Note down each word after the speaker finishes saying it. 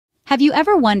Have you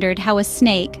ever wondered how a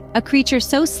snake, a creature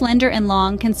so slender and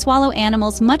long, can swallow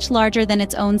animals much larger than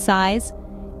its own size?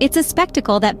 It's a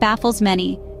spectacle that baffles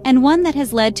many, and one that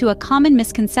has led to a common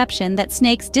misconception that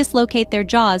snakes dislocate their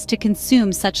jaws to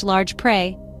consume such large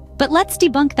prey. But let's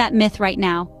debunk that myth right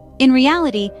now. In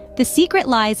reality, the secret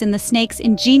lies in the snake's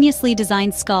ingeniously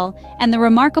designed skull and the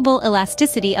remarkable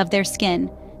elasticity of their skin.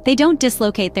 They don't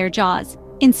dislocate their jaws.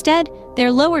 Instead,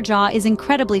 their lower jaw is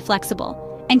incredibly flexible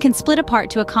and can split apart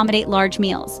to accommodate large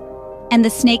meals. And the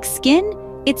snake's skin?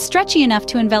 It's stretchy enough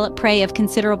to envelop prey of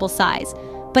considerable size,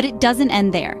 but it doesn't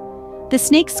end there. The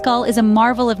snake's skull is a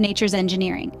marvel of nature's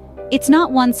engineering. It's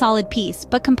not one solid piece,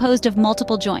 but composed of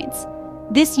multiple joints.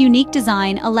 This unique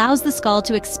design allows the skull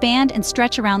to expand and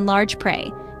stretch around large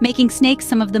prey, making snakes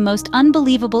some of the most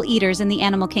unbelievable eaters in the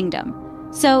animal kingdom.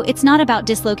 So it's not about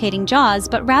dislocating jaws,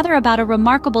 but rather about a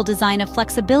remarkable design of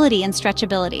flexibility and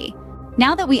stretchability.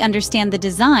 Now that we understand the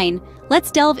design,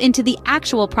 let's delve into the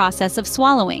actual process of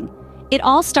swallowing. It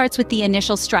all starts with the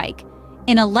initial strike.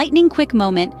 In a lightning-quick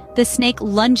moment, the snake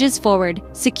lunges forward,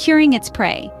 securing its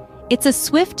prey. It's a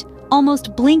swift,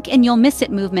 almost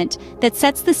blink-and-you'll-miss-it movement that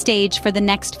sets the stage for the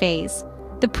next phase.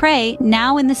 The prey,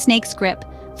 now in the snake's grip,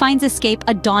 finds escape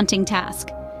a daunting task.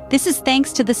 This is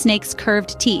thanks to the snake's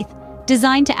curved teeth,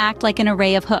 designed to act like an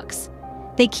array of hooks.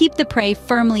 They keep the prey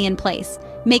firmly in place,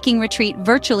 making retreat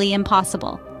virtually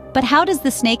impossible. But how does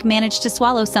the snake manage to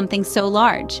swallow something so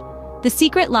large? The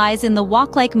secret lies in the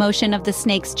walk-like motion of the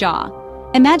snake's jaw.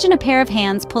 Imagine a pair of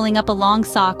hands pulling up a long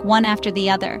sock one after the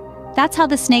other. That's how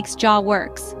the snake's jaw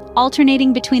works,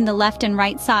 alternating between the left and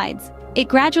right sides. It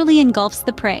gradually engulfs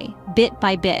the prey, bit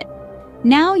by bit.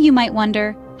 Now you might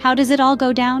wonder, how does it all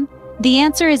go down? The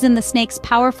answer is in the snake's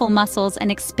powerful muscles and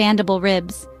expandable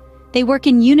ribs. They work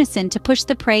in unison to push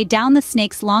the prey down the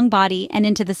snake's long body and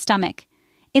into the stomach.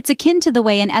 It's akin to the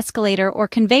way an escalator or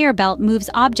conveyor belt moves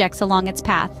objects along its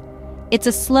path. It's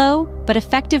a slow but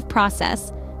effective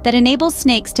process that enables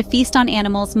snakes to feast on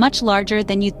animals much larger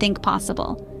than you'd think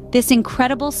possible. This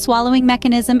incredible swallowing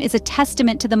mechanism is a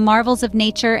testament to the marvels of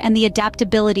nature and the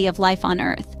adaptability of life on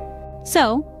Earth.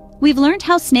 So, we've learned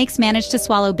how snakes manage to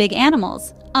swallow big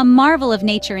animals, a marvel of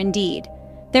nature indeed.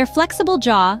 Their flexible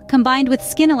jaw, combined with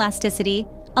skin elasticity,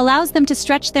 allows them to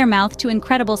stretch their mouth to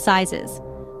incredible sizes.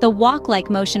 The walk-like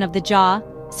motion of the jaw,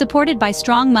 supported by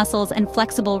strong muscles and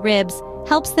flexible ribs,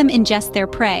 helps them ingest their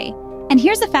prey. And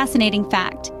here's a fascinating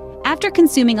fact. After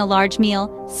consuming a large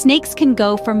meal, snakes can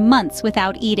go for months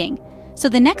without eating. So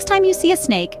the next time you see a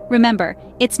snake, remember,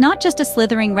 it's not just a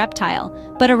slithering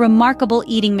reptile, but a remarkable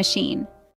eating machine.